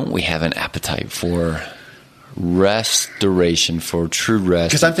 Why don't we have an appetite for restoration, for true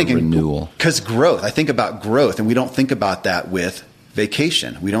rest? Because I'm thinking renewal. Because growth. I think about growth, and we don't think about that with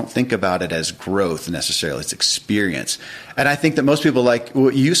vacation. We don't think about it as growth necessarily. It's experience. And I think that most people, like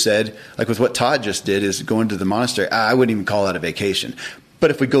what you said, like with what Todd just did, is going to the monastery. I wouldn't even call that a vacation.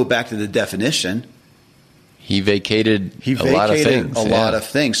 But if we go back to the definition, he vacated a lot of things. A lot of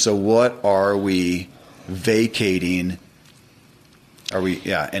things. So what are we vacating? Are we,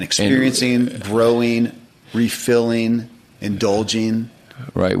 and experiencing, growing, refilling, indulging?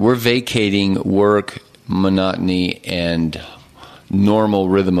 Right. We're vacating work, monotony, and normal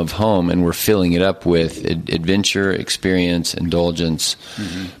rhythm of home, and we're filling it up with adventure, experience, indulgence,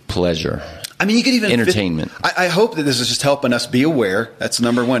 pleasure. I mean, you could even entertainment. I hope that this is just helping us be aware. That's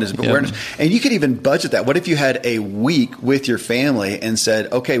number one, is awareness. And you could even budget that. What if you had a week with your family and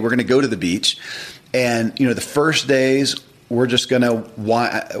said, okay, we're going to go to the beach, and the first days we're just going to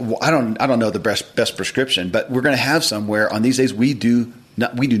I don't know the best prescription, but we're going to have somewhere on these days we do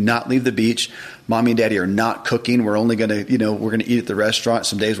not leave the beach. Mommy and Daddy are not cooking. We're only going to, we're going to eat at the restaurant.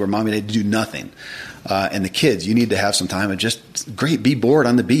 Some days where Mommy and Daddy do nothing. And the kids, you need to have some time and just be bored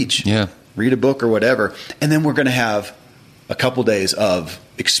on the beach. Yeah. Read a book or whatever. And then we're going to have a couple days of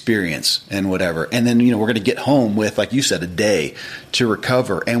experience and whatever. And then, we're going to get home with, like you said, a day to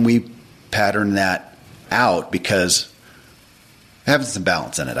recover. And we pattern that out because having some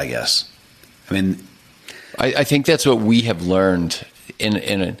balance in it, I guess. I mean, I think that's what we have learned.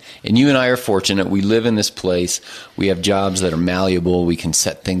 And you and I are fortunate. We live in this place. We have jobs that are malleable. We can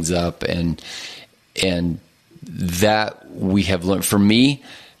set things up, and that we have learned. For me,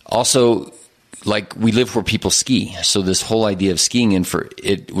 also, like, we live where people ski. So this whole idea of skiing, and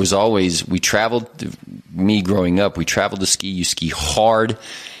it was always, we traveled. Me growing up, we traveled to ski. You ski hard,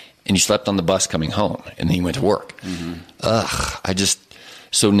 and you slept on the bus coming home, and then you went to work. Mm-hmm.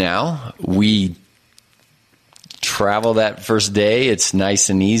 So now we travel that first day. It's nice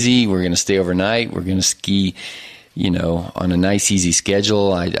and easy. We're going to stay overnight. We're going to ski, on a nice, easy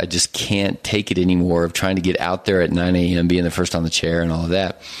schedule. I just can't take it anymore of trying to get out there at 9 a.m., being the first on the chair and all of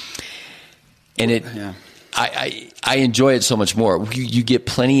that. And I enjoy it so much more. You get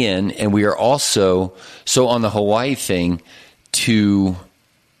plenty in, and we are also, so on the Hawaii thing, Kevin,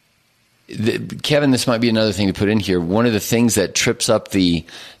 this might be another thing to put in here. One of the things that trips up the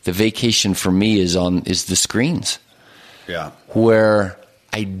vacation for me is the screens. Yeah. Where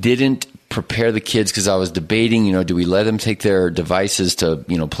I didn't prepare the kids because I was debating, do we let them take their devices to,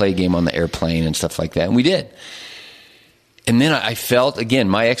 play a game on the airplane and stuff like that? And we did. And then I felt, again,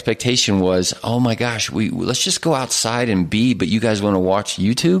 my expectation was, oh my gosh, let's just go outside and but you guys want to watch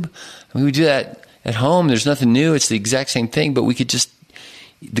YouTube? I mean, we do that at home. There's nothing new. It's the exact same thing, but we could just,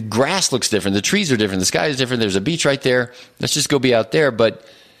 the grass looks different. The trees are different. The sky is different. There's a beach right there. Let's just go be out there. But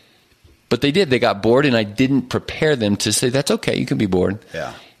they did. They got bored, and I didn't prepare them to say, that's okay. You can be bored.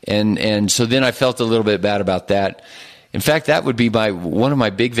 Yeah. And so then I felt a little bit bad about that. In fact, that would be one of my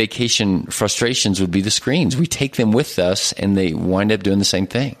big vacation frustrations would be the screens. We take them with us, and they wind up doing the same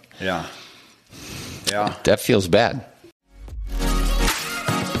thing. Yeah. Yeah. That feels bad.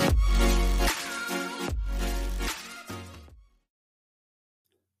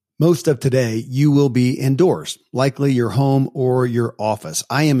 Most of today, you will be indoors, likely your home or your office.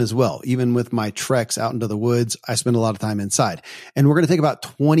 I am as well. Even with my treks out into the woods, I spend a lot of time inside. And we're going to take about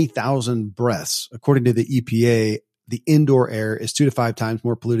 20,000 breaths. According to the EPA, the indoor air is 2 to 5 times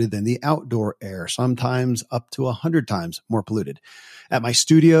more polluted than the outdoor air, sometimes up to 100 times more polluted. At my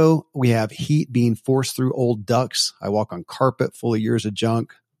studio, we have heat being forced through old ducts. I walk on carpet full of years of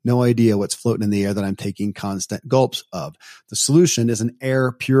junk. No idea what's floating in the air that I'm taking constant gulps of. The solution is an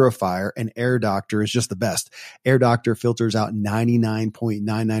air purifier, and Air Doctor is just the best. Air Doctor filters out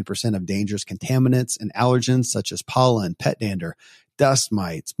 99.99% of dangerous contaminants and allergens such as pollen, pet dander, dust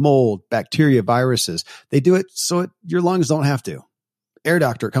mites, mold, bacteria, viruses. They do it so your lungs don't have to. Air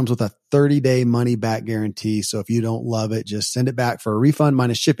Doctor comes with a 30-day money-back guarantee, so if you don't love it, just send it back for a refund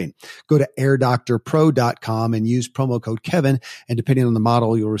minus shipping. Go to airdoctorpro.com and use promo code Kevin, and depending on the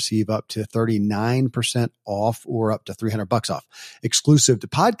model, you'll receive up to 39% off or up to $300 off. Exclusive to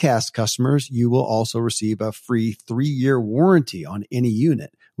podcast customers, you will also receive a free 3-year warranty on any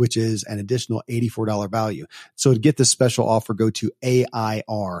unit, which is an additional $84 value. So to get this special offer, go to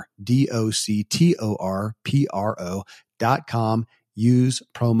airdoctorpro.com. Use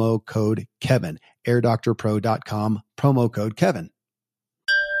promo code Kevin. airdoctorpro.com, promo code Kevin.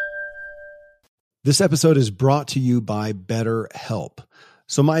 This episode is brought to you by BetterHelp.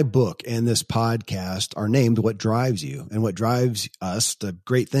 So my book and this podcast are named What Drives You. And what drives us to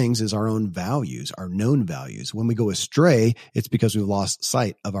great things is our own values, our known values. When we go astray, it's because we've lost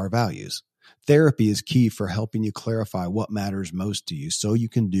sight of our values. Therapy is key for helping you clarify what matters most to you so you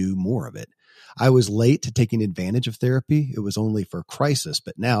can do more of it. I was late to taking advantage of therapy. It was only for crisis,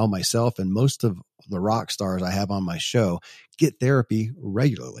 but now myself and most of the rock stars I have on my show get therapy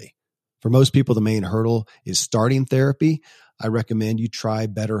regularly. For most people, the main hurdle is starting therapy. I recommend you try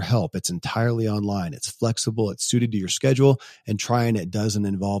BetterHelp. It's entirely online. It's flexible. It's suited to your schedule, and trying it doesn't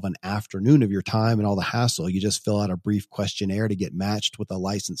involve an afternoon of your time and all the hassle. You just fill out a brief questionnaire to get matched with a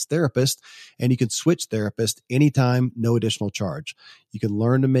licensed therapist, and you can switch therapist anytime, no additional charge. you can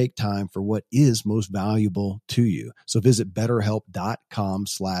learn to make time for what is most valuable to you. So visit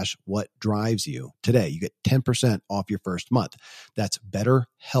betterhelp.com/whatdrivesyou today. You get 10% off your first month. That's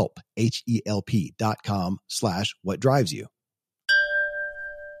BetterHelp, HELP.com/whatdrivesyou.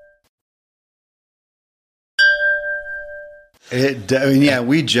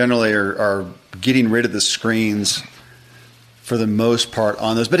 We generally are getting rid of the screens for the most part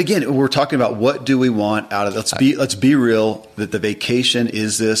on those. But again, we're talking about what do we want out of it. Let's be real that the vacation,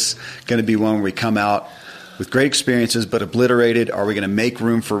 is this going to be one where we come out with great experiences but obliterated? Are we going to make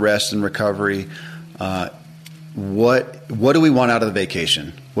room for rest and recovery? What do we want out of the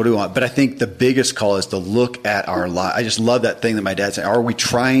vacation? What do we want? But I think the biggest call is to look at our life. I just love that thing that my dad said. Are we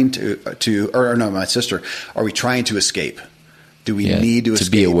trying my sister, are we trying to escape? Do we need to escape?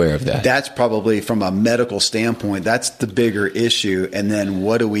 To be aware of that. That's probably, from a medical standpoint, that's the bigger issue. And then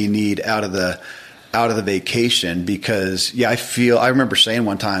what do we need out of the vacation? Because I remember saying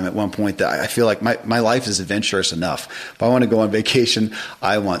one time at one point that I feel like my life is adventurous enough. If I want to go on vacation,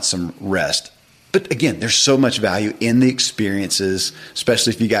 I want some rest. But again, there's so much value in the experiences,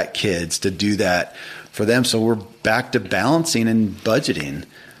 especially if you got kids, to do that for them. So we're back to balancing and budgeting.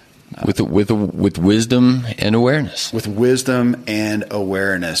 With wisdom and awareness. With wisdom and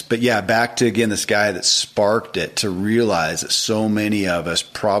awareness. But back to, again, this guy that sparked it, to realize that so many of us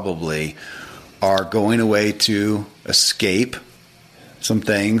probably are going away to escape some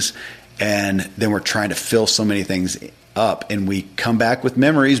things, and then we're trying to fill so many things up, and we come back with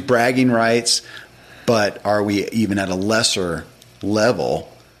memories, bragging rights, but are we even at a lesser level?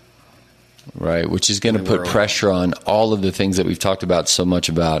 Right, which is going to put pressure on all of the things that we've talked about so much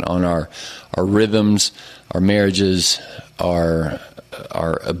about, on our rhythms, our marriages, our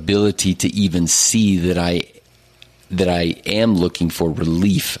ability to even see that I am looking for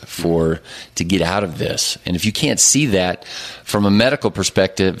relief to get out of this. And if you can't see that from a medical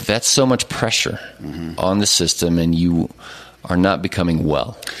perspective, that's so much pressure on the system, and you are not becoming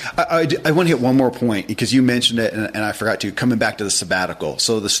well. I want to hit one more point, because you mentioned it and I forgot to, coming back to the sabbatical.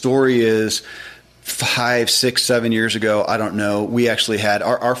 So the story is 5, 6, 7 years ago, I don't know, we actually had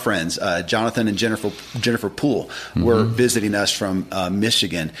our friends, Jonathan and Jennifer Poole, were visiting us from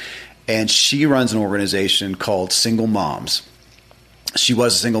Michigan, and she runs an organization called Single Moms. She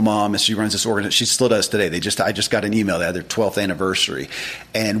was a single mom, and she runs this organization. She still does today. I just got an email. They had their 12th anniversary.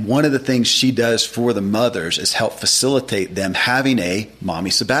 And one of the things she does for the mothers is help facilitate them having a mommy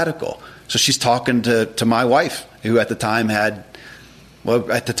sabbatical. So she's talking to my wife, who at the time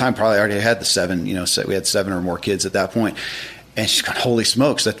probably already had the 7, so we had 7 or more kids at that point. And she's going, holy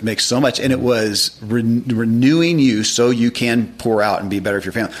smokes, that makes so much. And it was renewing you so you can pour out and be better for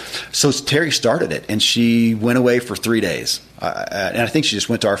your family. So Terry started it, and she went away for 3 days. And I think she just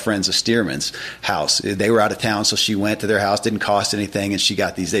went to our friends, the Stearman's house. They were out of town, so she went to their house, didn't cost anything, and she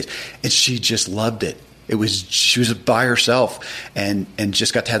got these days. And she just loved it. She was by herself and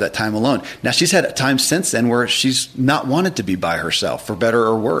just got to have that time alone. Now, she's had a time since then where she's not wanted to be by herself, for better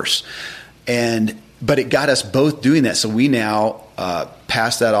or worse. But it got us both doing that. So we now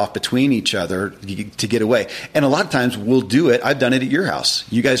pass that off between each other to get away. And a lot of times we'll do it. I've done it at your house.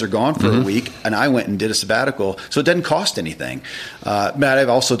 You guys are gone for a week, and I went and did a sabbatical. So it doesn't cost anything. But I've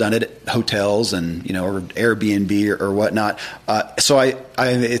also done it at hotels and, or Airbnb or whatnot. So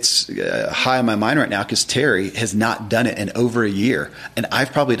it's high on my mind right now, because Terry has not done it in over a year. And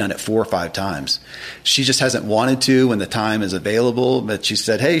I've probably done it 4 or 5 times. She just hasn't wanted to when the time is available. But she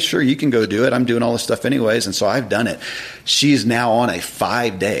said, hey, sure, you can go do it. I'm doing all this stuff anyways. And so I've done it. She's now on a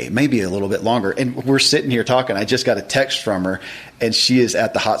 5-day, maybe a little bit longer. And we're sitting here talking. I just got a text from her, and she is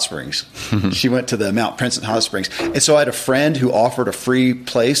at the hot springs. She went to the Mount Princeton hot springs. And so I had a friend who offered a free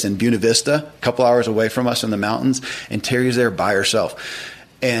place in Buena Vista, a couple hours away from us in the mountains, and Terry's there by herself.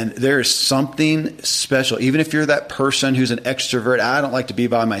 And there is something special, even if you're that person who's an extrovert. I don't like to be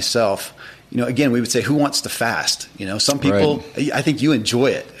by myself. Again, we would say, who wants to fast? Some people, right. I think you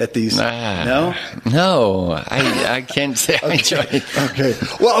enjoy it at these. No, I can't say I enjoy it. Okay.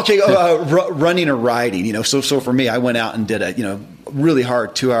 Well, okay. Running or riding, so for me, I went out and did a, really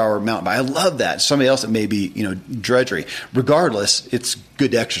hard 2-hour mountain bike. I love that. Somebody else, it may be, drudgery. Regardless, it's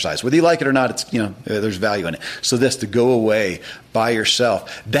good to exercise. Whether you like it or not, it's, there's value in it. So to go away by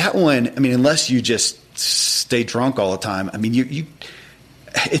yourself, that one, unless you just stay drunk all the time,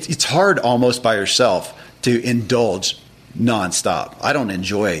 it's hard almost by yourself to indulge nonstop. I don't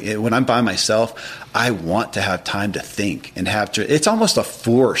enjoy it. When I'm by myself, I want to have time to think and it's almost a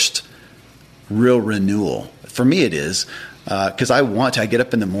forced real renewal. For me, it is. Because I get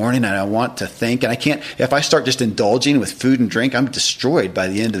up in the morning and I want to think, and I can't, if I start just indulging with food and drink, I'm destroyed by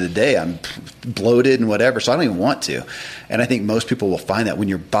the end of the day. I'm bloated and whatever, so I don't even want to. And I think most people will find that when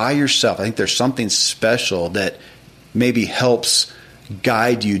you're by yourself, I think there's something special that maybe helps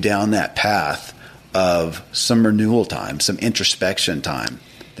guide you down that path of some renewal time, some introspection time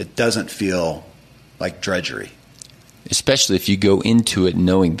that doesn't feel like drudgery. Especially if you go into it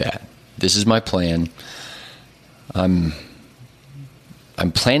knowing that this is my plan.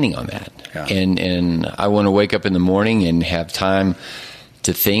 I'm planning on that. Yeah. And I want to wake up in the morning and have time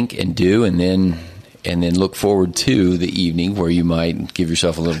to think and do, and then look forward to the evening where you might give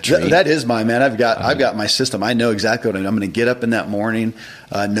yourself a little treat. That is my man. I've got my system. I know exactly what I'm going to get up in that morning.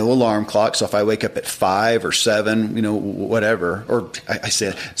 No alarm clock. So if I wake up at 5 or 7, whatever, or I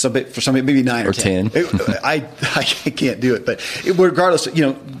said for somebody maybe 9 or 10. I can't do it, but regardless,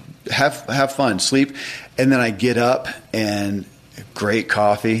 have fun, sleep, and then I get up and great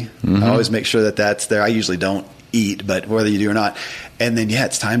coffee. I always make sure that that's there. I usually don't eat, but whether you do or not, and then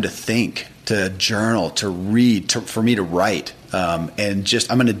it's time to think, to journal, to read, for me to write, and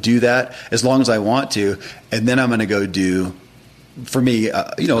just I'm going to do that as long as I want to, and then I'm going to go do, for me,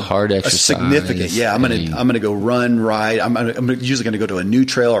 hard exercise. Significant. Yeah, I'm going to go run, ride. I'm usually going to go to a new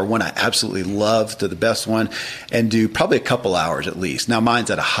trail or one I absolutely love, to the best one, and do probably a couple hours at least. Now mine's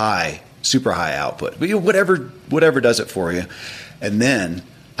at a super high output, but whatever does it for you, and then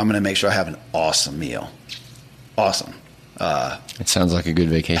I'm going to make sure I have an awesome meal. Awesome. It sounds like a good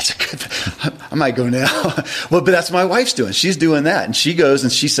vacation. I might go now. Well, but that's what my wife's doing. She's doing that. And she goes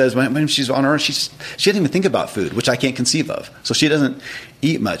and she says, when she's on her own, she doesn't even think about food, which I can't conceive of. So she doesn't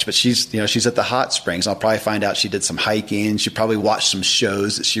eat much, but she's at the hot springs. I'll probably find out she did some hiking. She probably watched some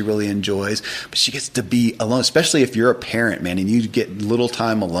shows that she really enjoys, but she gets to be alone, especially if you're a parent, man, and you get little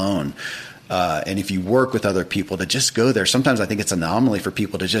time alone. And if you work with other people, to just go there. Sometimes I think it's an anomaly for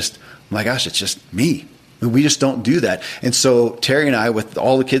people to just, oh my gosh, it's just me. We just don't do that. And so Terry and I, with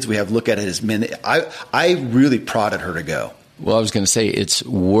all the kids we have, look at it as men. I really prodded her to go. Well, I was going to say it's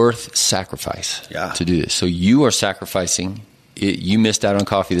worth sacrifice to do this. So you are sacrificing. You missed out on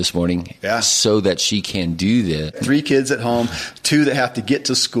coffee this morning so that she can do this. 3 kids at home, 2 that have to get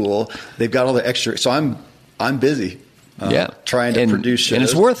to school. They've got all the extra. So I'm busy. Trying to produce shows. And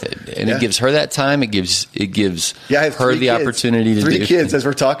it's worth it. And it gives her that time. It gives her the opportunity to 3 kids, as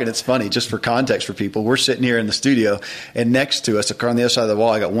we're talking. It's funny, just for context for people. We're sitting here in the studio, and next to us, on the other side of the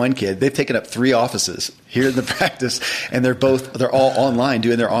wall, I got 1 kid. They've taken up 3 offices here in the practice, and they're all online,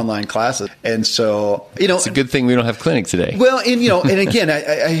 doing their online classes. And so, it's a good thing we don't have clinic today. Well, and again,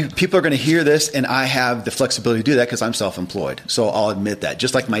 I people are going to hear this, and I have the flexibility to do that because I'm self-employed. So I'll admit that.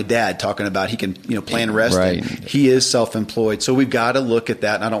 Just like my dad talking about he can, plan resting. Right. He is self-employed. So we've got to look at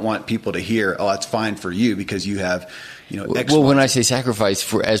that. And I don't want people to hear, oh, it's fine for you because you have, X. Well, when I say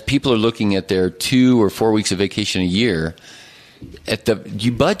sacrifice, as people are looking at their 2 or 4 weeks of vacation a year,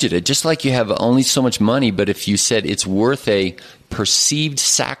 you budget it just like you have only so much money. But if you said it's worth a perceived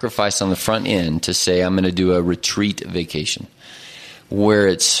sacrifice on the front end to say, I'm going to do a retreat vacation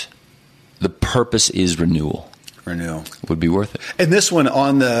where the purpose is renewal. Would be worth it. And this one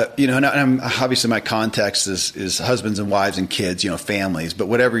on the, and obviously my context is husbands and wives and kids, families, but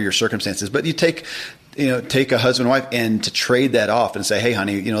whatever your circumstances. But you take a husband and wife and to trade that off and say, hey,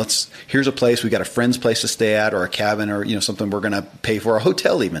 honey, here's a place, we got a friend's place to stay at, or a cabin, or, something we're going to pay for, a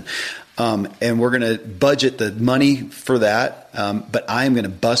hotel even. And we're going to budget the money for that. But I am going to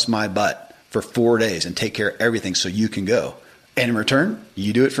bust my butt for 4 days and take care of everything so you can go. And in return,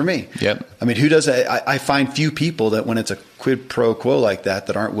 you do it for me. Yep. I mean, who does that? I find few people that when it's a quid pro quo like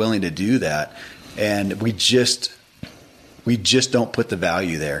that aren't willing to do that. And we just don't put the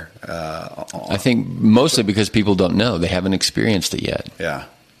value there. I think mostly because people don't know. They haven't experienced it yet. Yeah.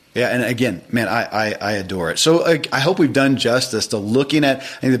 Yeah, and again, man, I adore it. So I hope we've done justice to looking at, I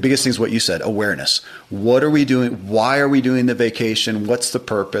think the biggest thing is what you said, awareness. What are we doing? Why are we doing the vacation? What's the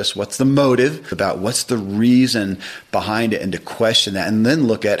purpose? What's the motive? About what's the reason behind it, and to question that, and then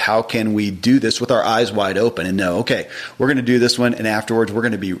look at how can we do this with our eyes wide open and know, okay, we're going to do this one, and afterwards we're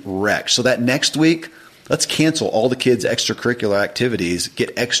going to be wrecked. So that next week, let's cancel all the kids' extracurricular activities,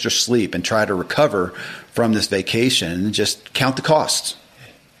 get extra sleep, and try to recover from this vacation, and just count the costs.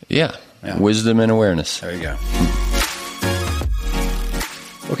 Yeah. Wisdom and awareness. There you go.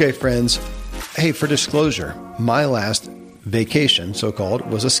 Okay, friends. Hey, for disclosure, my last vacation, so-called,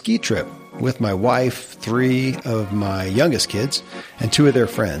 was a ski trip with my wife, 3 of my youngest kids, and 2 of their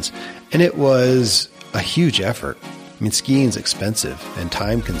friends. And it was a huge effort. I mean, skiing's expensive and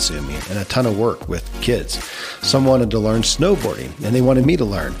time-consuming and a ton of work with kids. Some wanted to learn snowboarding, and they wanted me to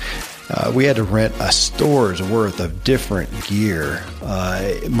learn. We had to rent a store's worth of different gear.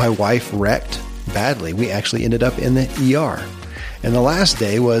 My wife wrecked badly. We actually ended up in the ER. And the last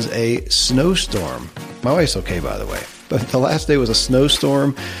day was a snowstorm. My wife's okay, by the way. But the last day was a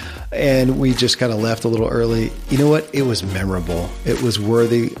snowstorm, and we just kind of left a little early. You know what? It was memorable. It was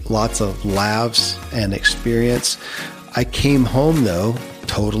worthy. Lots of laughs and experience. I came home, though,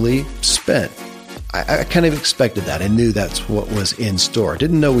 totally spent. I kind of expected that. I knew that's what was in store.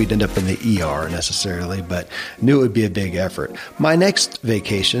 Didn't know we'd end up in the ER necessarily, but knew it would be a big effort. My next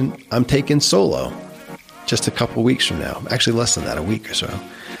vacation, I'm taking solo just a couple weeks from now. Actually, less than that, a week or so.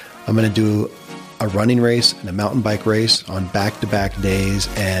 I'm going to do a running race and a mountain bike race on back-to-back days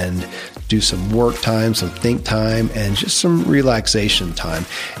and do some work time, some think time, and just some relaxation time.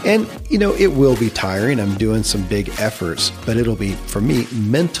 And, you know, it will be tiring. I'm doing some big efforts, but it'll be, for me,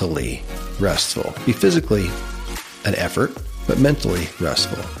 mentally restful. Be physically an effort, but mentally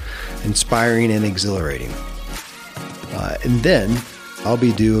restful, inspiring and exhilarating. And then I'll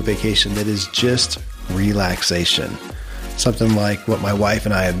be due a vacation that is just relaxation. Something like what my wife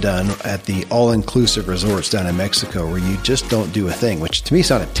and I have done at the all-inclusive resorts down in Mexico, where you just don't do a thing, which to me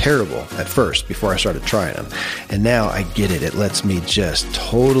sounded terrible at first before I started trying them. And now I get it. It lets me just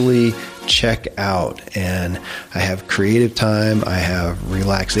totally check out, and I have creative time, I have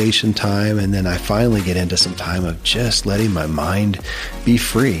relaxation time, and then I finally get into some time of just letting my mind be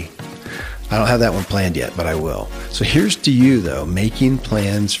free. I don't have that one planned yet, but I will. So here's to you, though, making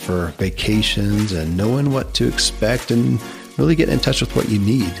plans for vacations and knowing what to expect and really getting in touch with what you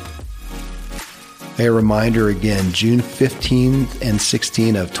need. A reminder again, June 15th and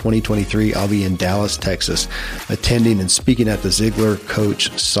 16th of 2023, I'll be in Dallas, Texas, attending and speaking at the Ziglar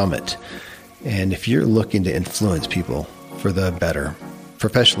Coach Summit. And if you're looking to influence people for the better,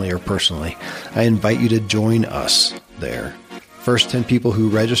 professionally or personally, I invite you to join us there. First 10 people who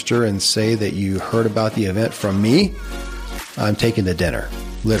register and say that you heard about the event from me, I'm taking to dinner.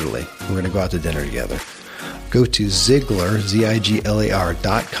 Literally, we're going to go out to dinner together. Go to Ziglar,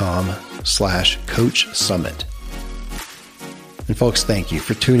 ZIGLAR.com/Coach Summit. And folks, thank you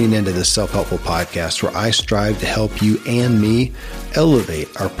for tuning into this self-helpful podcast where I strive to help you and me elevate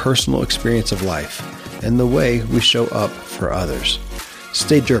our personal experience of life and the way we show up for others.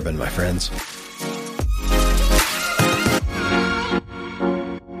 Stay driven, my friends.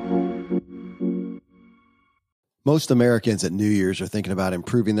 Most Americans at New Year's are thinking about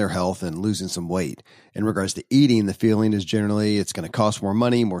improving their health and losing some weight. In regards to eating, the feeling is generally it's going to cost more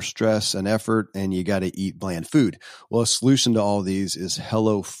money, more stress and effort, and you got to eat bland food. Well, a solution to all of these is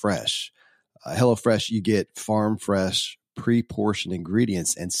HelloFresh. HelloFresh, you get farm fresh, pre-portioned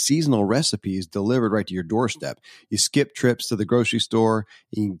ingredients and seasonal recipes delivered right to your doorstep. You skip trips to the grocery store.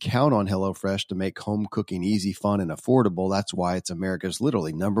 You can count on HelloFresh to make home cooking easy, fun, and affordable. That's why it's America's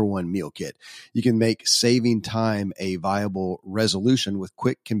literally #1 meal kit. You can make saving time a viable resolution with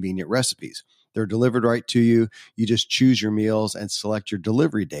quick, convenient recipes. They're delivered right to you. You just choose your meals and select your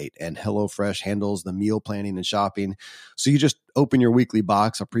delivery date, and HelloFresh handles the meal planning and shopping. So you just open your weekly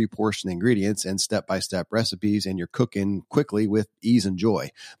box of pre-portioned ingredients and step-by-step recipes, and you're cooking quickly with ease and joy.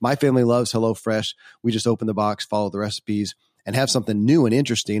 My family loves HelloFresh. We just open the box, follow the recipes, and have something new and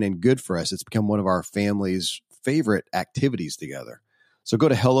interesting and good for us. It's become one of our family's favorite activities together. So go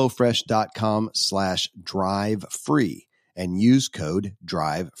to HelloFresh.com/drive-free. and use code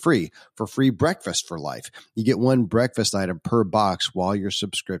DRIVEFREE for free breakfast for life. You get one breakfast item per box while your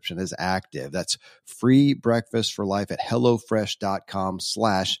subscription is active. That's free breakfast for life at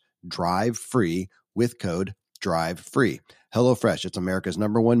HelloFresh.com/drive-free with code DRIVEFREE. HelloFresh, it's America's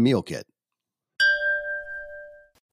 #1 meal kit.